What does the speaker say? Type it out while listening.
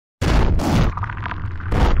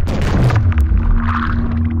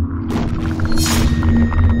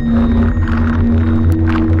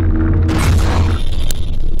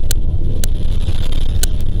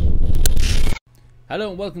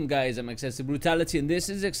welcome guys, I'm Excessive Brutality and this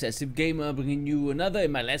is XsvGamer bringing you another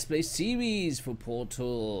in my Let's Play series for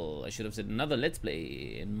Portal. I should have said another Let's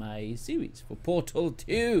Play in my series for Portal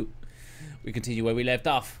 2. We continue where we left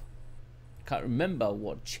off. I can't remember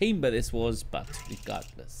what chamber this was, but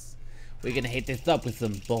regardless, we're gonna hit this up with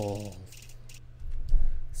some balls.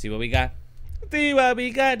 See what we got? See what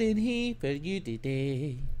we got in here for you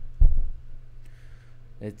today.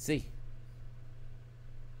 Let's see.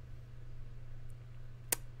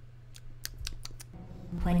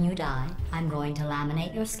 When you die, I'm going to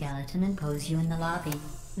laminate your skeleton and pose you in the lobby.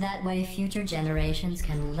 That way future generations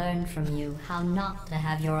can learn from you how not to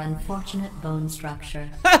have your unfortunate bone structure.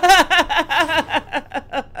 What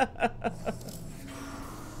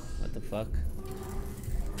the fuck?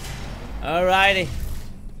 Alrighty.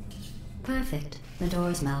 Perfect. The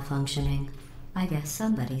door's malfunctioning. I guess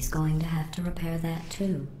somebody's going to have to repair that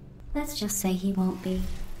too. Let's just say he won't be,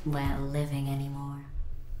 well, living anymore.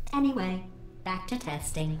 Anyway, back to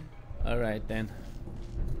testing. Alright then.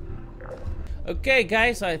 Okay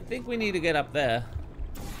guys, I think we need to get up there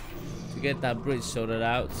to get that bridge sorted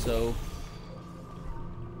out, so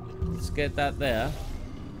let's get that there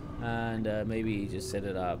and maybe just set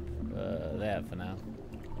it up there for now.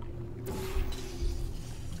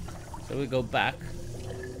 So we go back.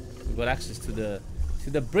 We've got access to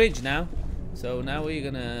the bridge now. So now we're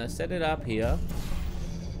gonna set it up here.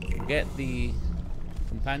 Get the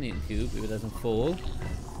companion cube if it doesn't fall.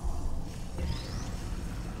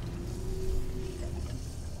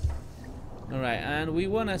 Alright, and we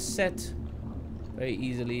want to set very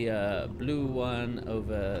easily a blue one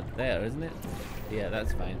over there, isn't it? Yeah,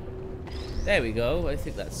 that's fine. There we go. I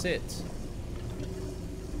think that's it.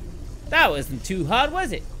 That wasn't too hard,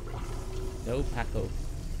 was it? No, Paco.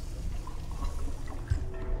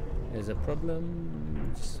 There's a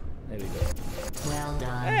problem. There we go. Well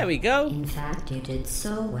done. There we go. In fact, you did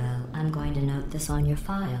so well. I'm going to note this on your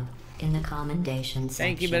file in the commendation section.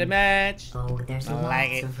 Thank you very much. Oh, there's I lots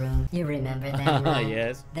like it. of room. You remember them, right?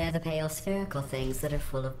 Yes. They're the pale spherical things that are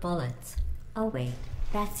full of bullets. Oh wait,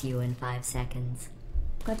 that's you in 5 seconds.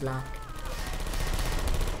 Good luck.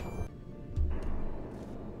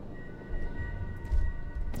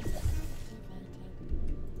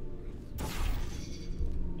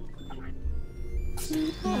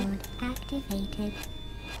 Sleep mode activated.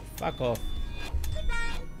 Fuck off.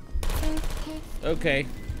 Okay.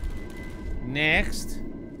 Next.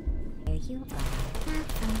 There you are.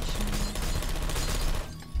 Malfunction.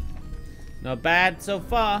 Not bad so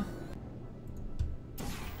far.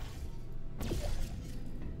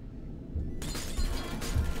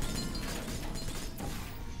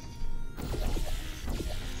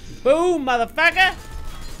 Boom, motherfucker!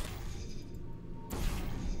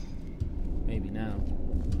 Maybe now.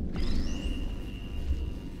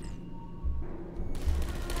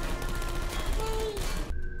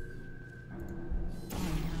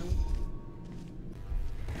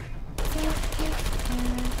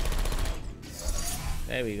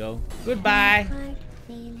 There we go. Goodbye.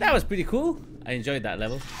 That was pretty cool. I enjoyed that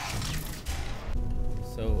level.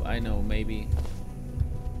 So I know, maybe.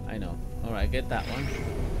 I know. Alright, get that one.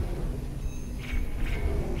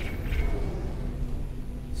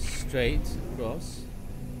 Straight across.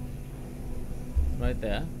 Right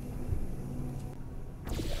there.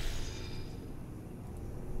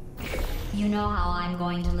 You know how I'm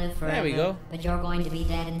going to live forever. There we go. But you're going to be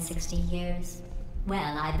dead in 60 years.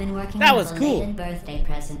 Well, I've been working That on was a cool. belated birthday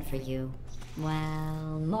present for you.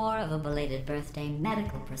 Well, more of a belated birthday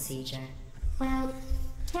medical procedure. Well,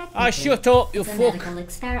 Ah, shut up, you it's a fuck. medical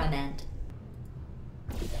experiment.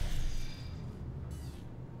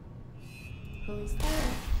 Who's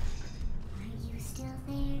there? Are you still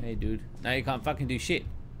there? Hey dude, now you can't fucking do shit.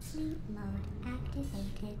 Sleep mode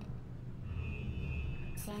activated.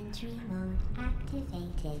 Sentry mode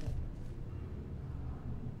activated.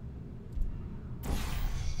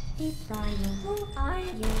 Deploying. Who are you?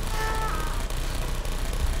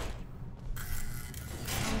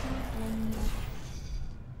 I don't blame you.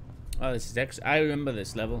 Oh, this is I remember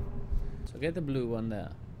this level. So get the blue one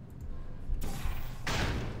there.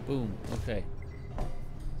 Boom, okay.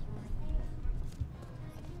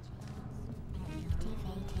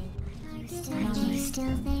 Activated. Are you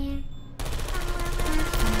still there?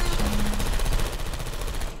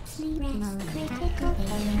 Sleep mode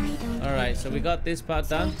activated. Alright, so we got this part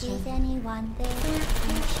done. Is anyone there?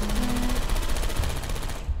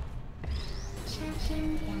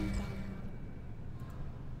 Shutting down.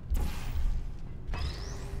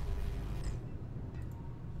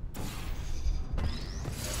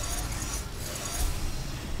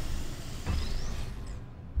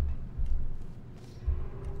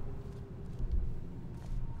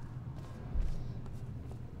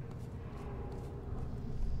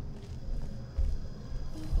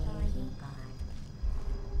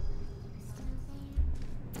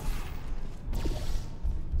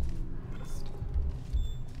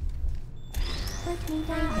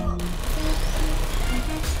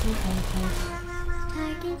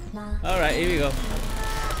 Alright, here we go.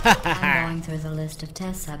 I'm going through the list of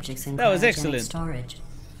test subjects in That was cryogenic excellent. storage.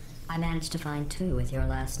 I managed to find 2 with your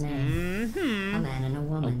last name. A man and a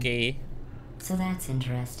woman. Okay. So that's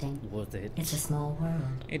interesting. Worth it. It's a small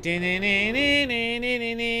world. I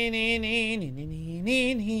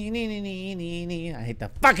hate the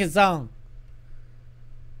fucking song.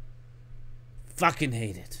 Fucking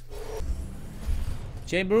hate it.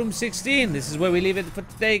 Chamber Room 16. This is where we leave it for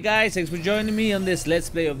today, guys. Thanks for joining me on this Let's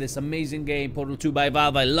Play of this amazing game, Portal 2 by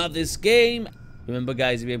Valve. I love this game. Remember,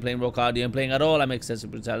 guys, if you're playing Rock Cardio and playing at all, I'm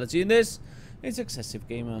Excessive Brutality in this. It's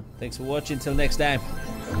XsvGamer. Thanks for watching. Till next time.